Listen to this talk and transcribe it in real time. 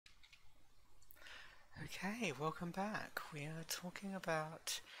Okay, welcome back. We are talking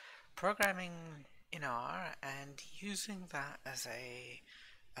about programming in R and using that as a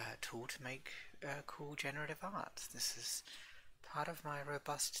tool to make cool generative art. This is part of my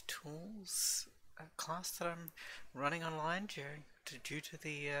robust tools class that I'm running online due to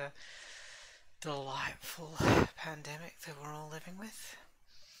the delightful pandemic that we're all living with.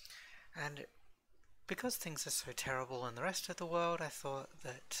 And because things are so terrible in the rest of the world, I thought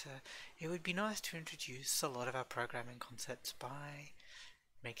that it would be nice to introduce a lot of our programming concepts by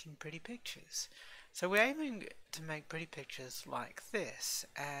making pretty pictures. So we're aiming to make pretty pictures like this,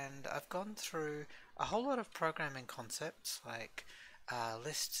 and I've gone through a whole lot of programming concepts like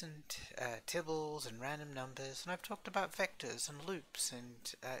lists and tibbles and random numbers, and I've talked about vectors and loops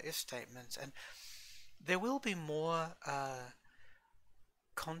and if statements, and there will be more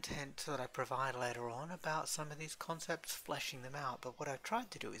content that I provide later on about some of these concepts, fleshing them out, but what I've tried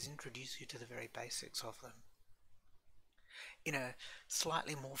to do is introduce you to the very basics of them in a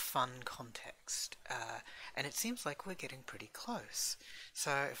slightly more fun context, and it seems like we're getting pretty close.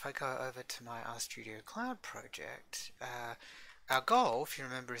 So if I go over to my RStudio Cloud project, our goal, if you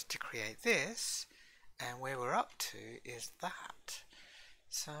remember, is to create this, and where we're up to is that.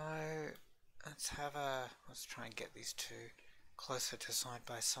 So let's try and get these two closer to side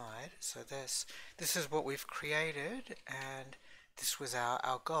by side. So this is what we've created, and this was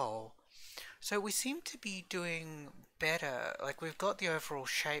our goal. So we seem to be doing better. Like, we've got the overall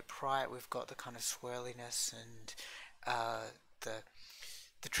shape right, we've got the kind of swirliness and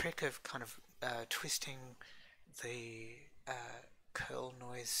the trick of kind of twisting the curl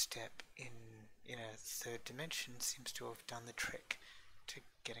noise step in a third dimension seems to have done the trick to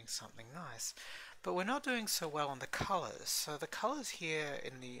getting something nice. But we're not doing so well on the colors. So the colors here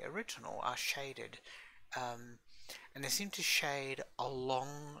in the original are shaded, and they seem to shade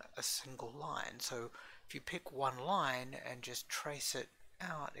along a single line. So if you pick one line and just trace it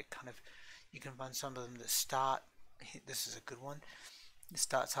out, you can find some of them that start. This is a good one. It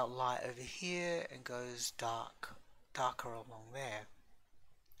starts out light over here and goes darker along there.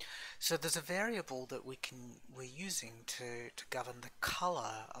 So there's a variable that we're using to govern the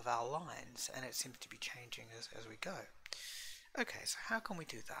color of our lines, and it seems to be changing as we go. Okay, so how can we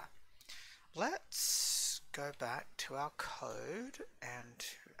do that? Let's go back to our code and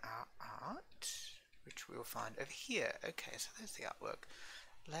to our art, which we'll find over here. Okay, so there's the artwork.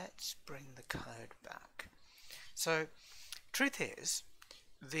 Let's bring the code back. So, truth is,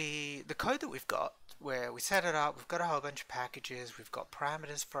 the code that we've got, where we set it up, we've got a whole bunch of packages, we've got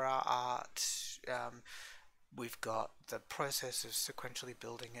parameters for our art, we've got the process of sequentially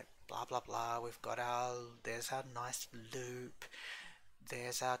building it, blah blah blah, there's our nice loop,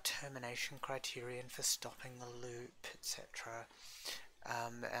 there's our termination criterion for stopping the loop, etc.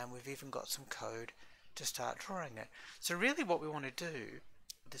 And we've even got some code to start drawing it. So really what we want to do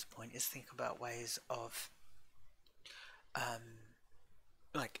at this point is think about ways of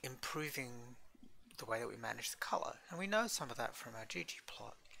like improving the way that we manage the color, and we know some of that from our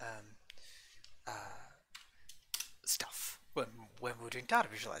ggplot stuff when we're doing data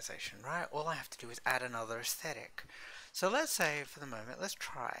visualization, right? All I have to do is add another aesthetic. So let's say for the moment, let's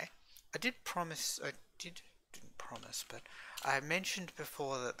try. Didn't promise, but I mentioned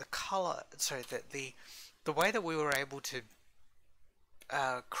before that the way that we were able to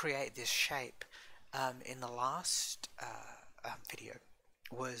create this shape in the last video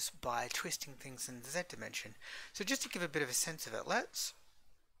was by twisting things in the Z dimension. So just to give a bit of a sense of it,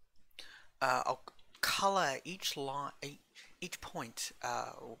 I'll color each point,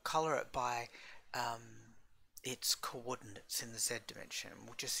 or color it by its coordinates in the Z dimension.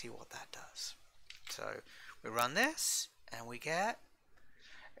 We'll just see what that does. So we run this and we get,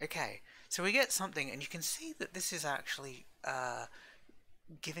 okay, so we get something, and you can see that this is actually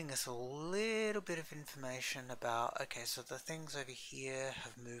giving us a little bit of information about, okay, so the things over here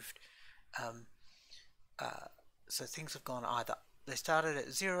have moved, so things have gone they started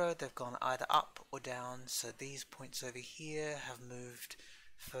at 0, they've gone either up or down, so these points over here have moved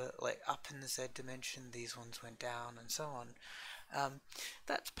up in the Z dimension, these ones went down, and so on.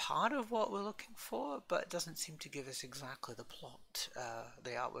 That's part of what we're looking for, but it doesn't seem to give us exactly the plot,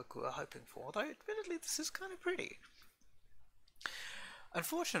 the artwork we were hoping for, although admittedly this is kind of pretty.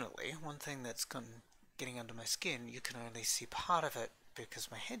 Unfortunately, one thing that's getting under my skin, you can only see part of it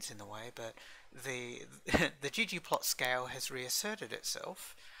because my head's in the way, but the ggplot scale has reasserted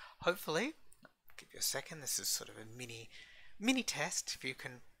itself. Hopefully, I'll give you a second, this is sort of a mini test, if you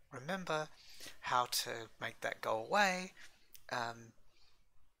can remember how to make that go away.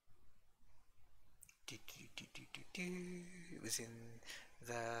 It was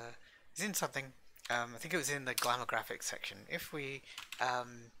in something. I think it was in the glamour graphics section. If we,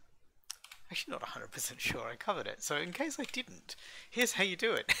 actually not 100% sure I covered it, so in case I didn't, here's how you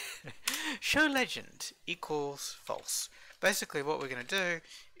do it. Show legend equals false. Basically what we're going to do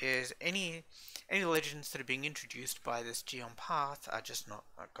is any legends that are being introduced by this geom path are just not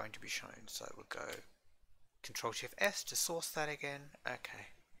going to be shown. So we'll go Control Shift S to source that again. Okay,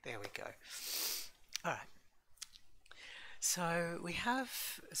 there we go. Alright. So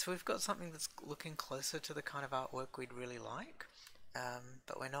we've got something that's looking closer to the kind of artwork we'd really like,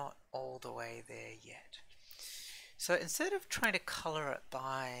 but we're not all the way there yet. So instead of trying to color it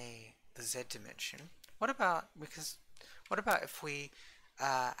by the Z dimension, what about if we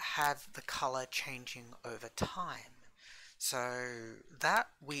have the color changing over time? So that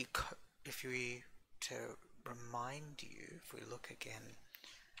to remind you, if we look again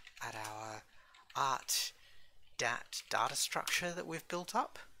at our art data structure that we've built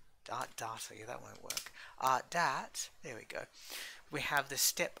up, art data, yeah, that won't work. Art dat, there we go. We have the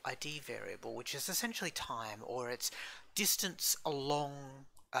step ID variable, which is essentially time, or it's distance along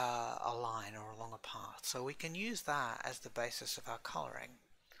a line or along a path. So we can use that as the basis of our coloring.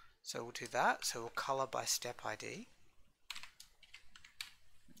 So we'll do that. So we'll color by step ID.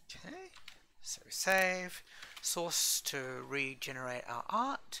 Okay. So we save, source to regenerate our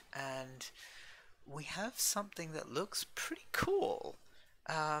art, and we have something that looks pretty cool.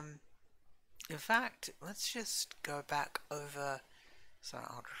 In fact, let's just go back over. So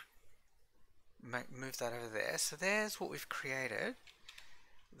I'll move that over there. So there's what we've created.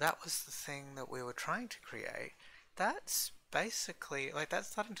 That was the thing that we were trying to create. That's basically, like, that's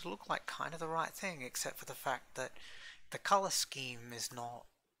starting to look like kind of the right thing, except for the fact that the color scheme is not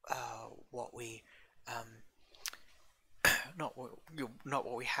what we not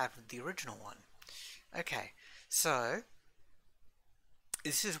what we had with the original one. Okay, so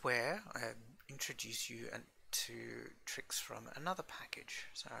this is where I introduce you to tricks from another package.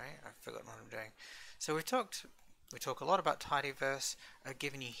 Sorry, I've forgotten what I'm doing. So we talk a lot about tidyverse. I've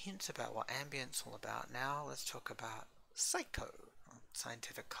given you hints about what ambient's all about. Now let's talk about scico,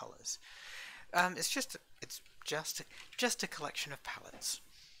 scientific colors. It's just a collection of palettes.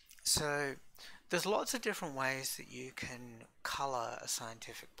 So there's lots of different ways that you can color a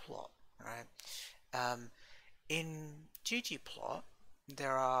scientific plot, right? In ggplot,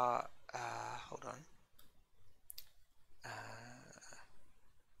 there are hold on.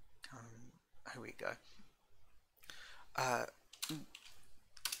 Here we go.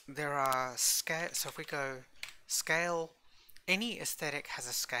 There are scale. So if we go scale, any aesthetic has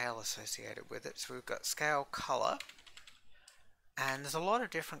a scale associated with it. So we've got scale, color, and there's a lot of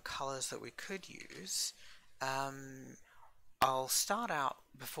different colors that we could use. I'll start out,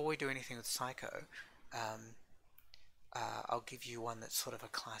 before we do anything with scico, I'll give you one that's sort of a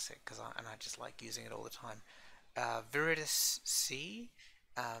classic, and I just like using it all the time. Viridis C,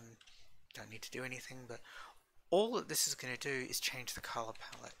 don't need to do anything, but all that this is going to do is change the color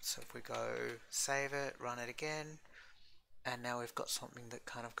palette. So if we go save it, run it again, and now we've got something that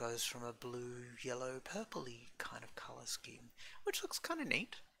kind of goes from a blue, yellow, purpley kind of color scheme, which looks kind of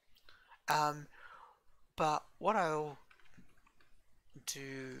neat. But what I'll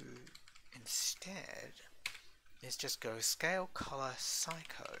do instead is just go scale, color,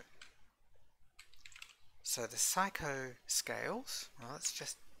 scico. So the scico scales, well, let's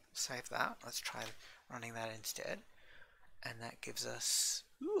just save that. Let's try running that instead. And that gives us,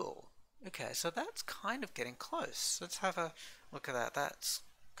 ooh, okay, so that's kind of getting close. Let's have a look at that. That's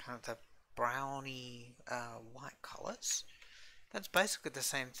kind of the browny white colors. That's basically the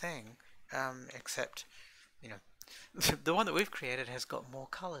same thing, except, you know, the one that we've created has got more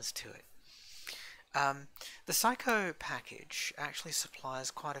colors to it. The scico package actually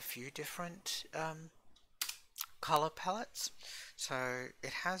supplies quite a few different color palettes. So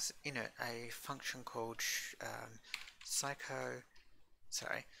it has in it a function called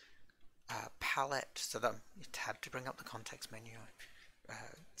palette. So that you tab to bring up the context menu.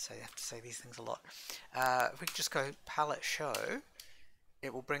 So you have to say these things a lot. If we just go palette show,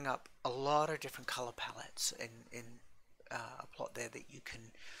 it will bring up a lot of different color palettes in a plot there that you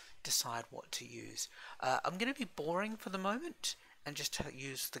can decide what to use. I'm going to be boring for the moment and just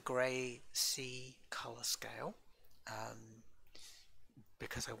use the gray C color scale,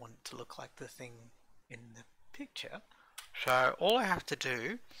 because I want it to look like the thing in the picture. So all I have to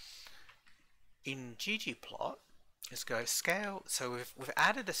do in ggplot is go scale. So we've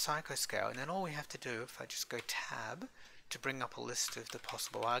added a scico scale, and then all we have to do, if I just go tab to bring up a list of the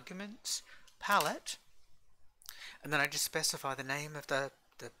possible arguments, palette, and then I just specify the name of the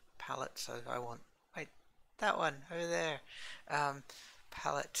palette. So I want, wait, that one over there,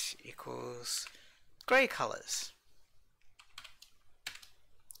 palette equals grey colours.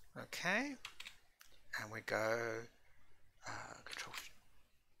 Okay, and we go control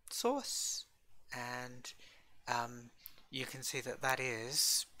source, and you can see that that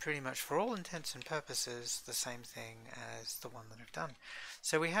is pretty much, for all intents and purposes, the same thing as the one that I've done.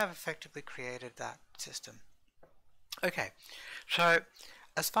 So we have effectively created that system. Okay, so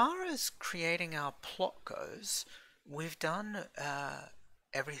as far as creating our plot goes, we've done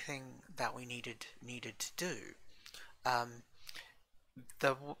everything that we needed to do.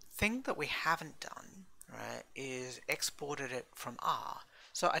 The thing that we haven't done, right, is exported it from R.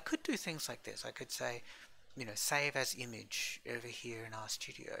 So I could do things like this. I could say, you know, save as image over here in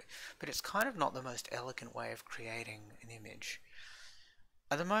RStudio, but it's kind of not the most elegant way of creating an image.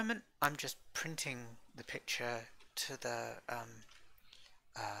 At the moment, I'm just printing the picture to the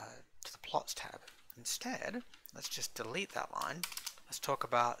plots tab. Instead, let's just delete that line. Let's talk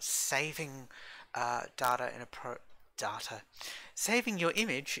about saving saving your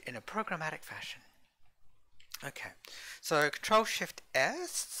image in a programmatic fashion. Okay, so Control Shift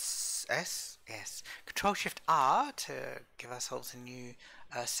Control Shift R to give ourselves a new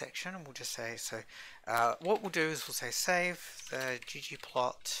section, and we'll just say, so what we'll do is we'll say save the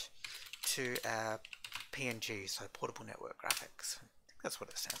ggplot to PNG, so Portable Network Graphics. I think that's what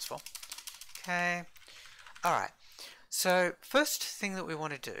it stands for. Okay, alright, so first thing that we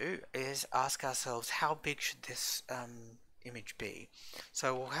want to do is ask ourselves, how big should this image be?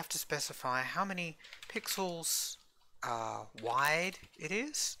 So we'll have to specify how many pixels wide it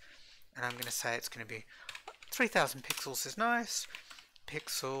is, and I'm going to say it's going to be 3000 pixels is nice.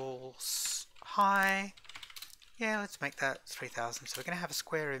 Pixels high, yeah, let's make that 3000. So we're going to have a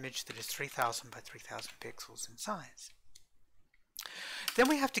square image that is 3000 by 3000 pixels in size. Then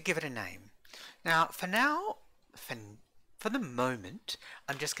we have to give it a name. Now, for the moment,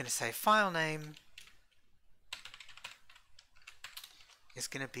 I'm just going to say file name is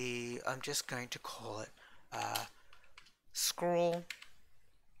going to be, I'm just going to call it scroll.png,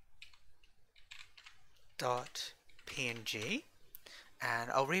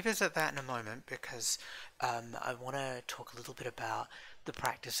 and I'll revisit that in a moment because I want to talk a little bit about the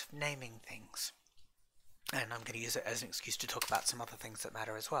practice of naming things, and I'm going to use it as an excuse to talk about some other things that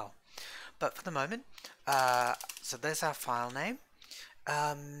matter as well. But for the moment, so there's our file name.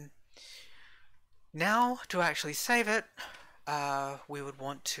 Now to actually save it, we would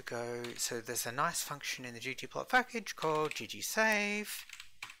want to go, so there's a nice function in the ggplot package called ggsave,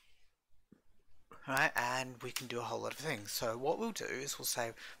 right, and we can do a whole lot of things. So what we'll do is we'll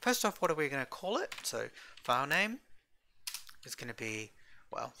say, first off, what are we going to call it? So file name is going to be,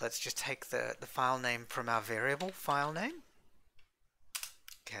 well, let's just take the file name from our variable file name.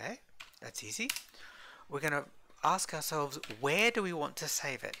 Okay, that's easy. We're going to ask ourselves, where do we want to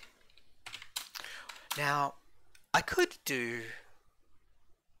save it? Now, I could do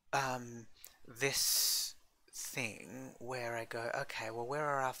this thing where I go, okay, well, where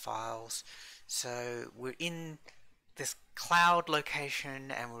are our files? So we're in this cloud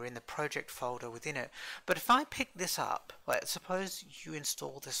location and we're in the project folder within it. But if I pick this up, like suppose you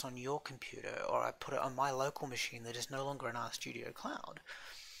install this on your computer, or I put it on my local machine that is no longer an RStudio cloud,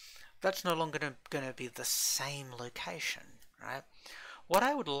 that's no longer going to be the same location, right? What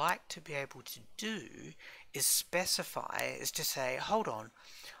I would like to be able to do is specify, is to say, hold on,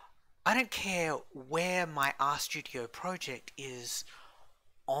 I don't care where my RStudio project is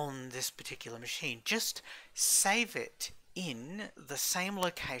on this particular machine, just save it in the same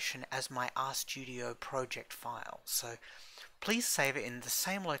location as my RStudio project file. So please save it in the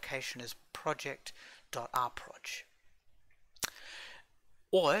same location as project.rproj.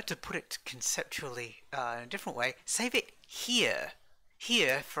 Or, to put it conceptually in a different way, save it here.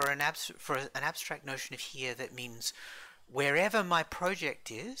 Here, for an abstract notion of here, that means wherever my project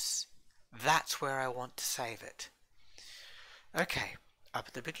is, that's where I want to save it. Okay, up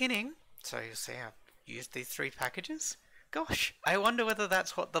at the beginning, so you'll see I've used these three packages. Gosh, I wonder whether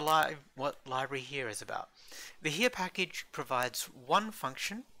that's what what library here is about. The here package provides one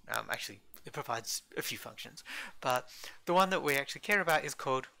function. Actually, it provides a few functions, but the one that we actually care about is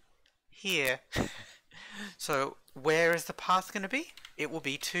called here. So where is the path going to be? It will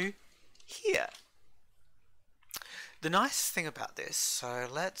be to here. The nice thing about this, so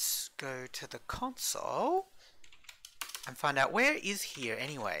let's go to the console and find out where is here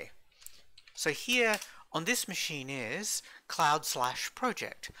anyway. So here on this machine is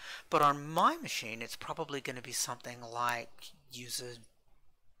cloud/project, but on my machine it's probably going to be something like user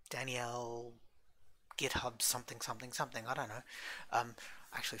Danielle GitHub something, I don't know.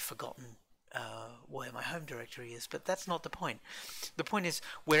 Actually forgotten where my home directory is, but that's not the point. The point is,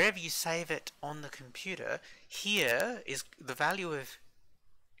 wherever you save it on the computer, here is the value of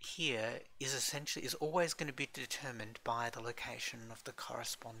here is essentially is always going to be determined by the location of the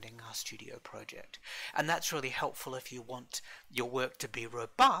corresponding RStudio project, and that's really helpful if you want your work to be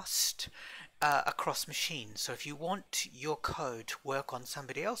robust across machines. So if you want your code to work on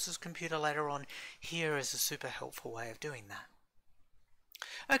somebody else's computer later on, here is a super helpful way of doing that.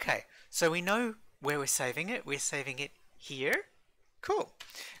 Okay, so we know where we're saving it. We're saving it here. Cool.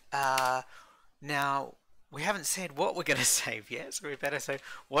 Now we haven't said what we're going to save yet, so we better say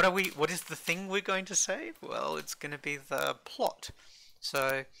what is the thing we're going to save? Well, it's going to be the plot.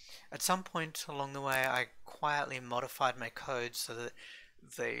 So at some point along the way, I quietly modified my code so that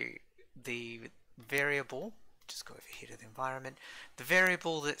the variable, just go over here to the environment, the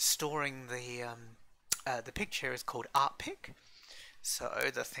variable that's storing the picture is called artpic. So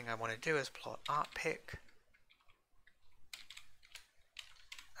the thing I want to do is plot artpic.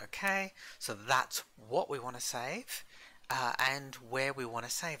 Okay, so that's what we want to save and where we want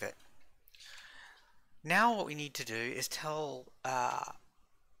to save it. Now what we need to do is tell tell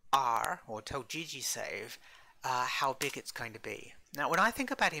ggsave how big it's going to be. Now when I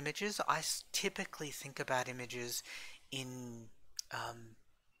think about images, I typically think about images in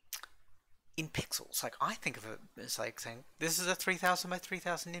pixels. Like I think of it as like saying this is a 3000 by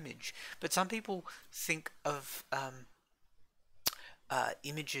 3000 image, but some people think of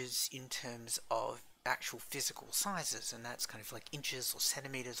images in terms of actual physical sizes, and that's kind of like inches or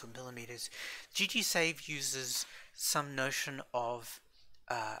centimeters or millimeters. ggsave uses some notion of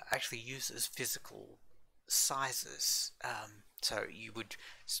actually uses physical sizes. So you would,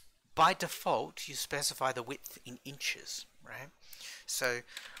 by default, you specify the width in inches, right? So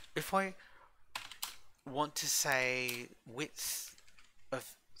if I want to say width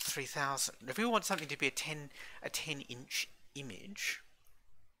of 3000, if we want something to be a 10 inch image,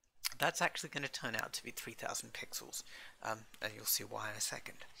 that's actually going to turn out to be 3000 pixels, and you'll see why in a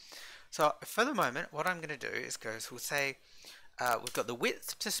second. So for the moment, what I'm going to do is we'll say we've got the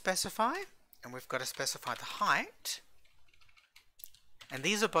width to specify, and we've got to specify the height, and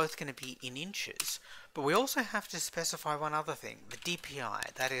these are both going to be in inches, but we also have to specify one other thing, the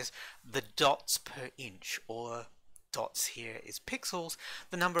DPI, that is the dots per inch, or dots here is pixels,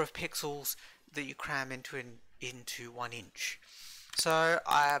 the number of pixels that you cram into 1 inch. So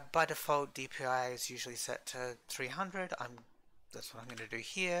by default DPI is usually set to 300. That's what I'm going to do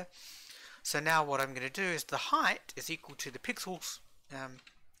here. So now what I'm going to do is the height is equal to the pixels,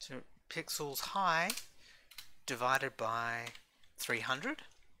 so pixels high divided by 300,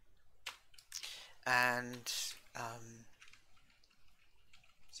 and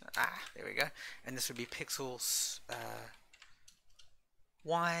there we go, and this would be pixels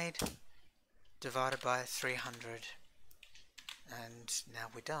wide divided by 300, and now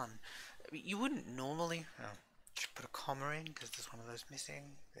we're done. You wouldn't normally should put a comma in because there's one of those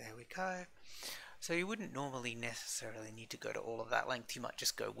missing. There we go. So you wouldn't normally necessarily need to go to all of that length. You might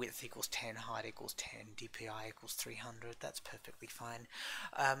just go width equals 10, height equals 10, DPI equals 300. That's perfectly fine.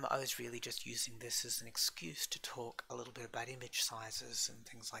 I was really just using this as an excuse to talk a little bit about image sizes and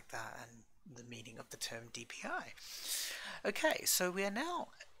things like that, and the meaning of the term DPI. Okay, so we are now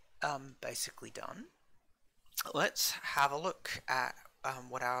basically done. Let's have a look at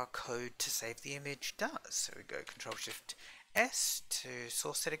what our code to save the image does. So we go Control-Shift-S to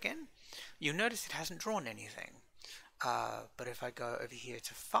source it again. You'll notice it hasn't drawn anything. But if I go over here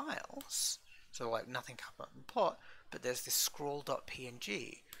to Files, so like nothing comes up in plot, but there's this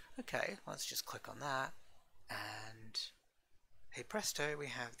scroll.png. Okay, let's just click on that, and hey presto, we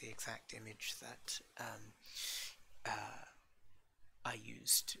have the exact image that I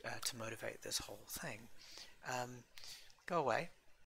used to motivate this whole thing. Go away.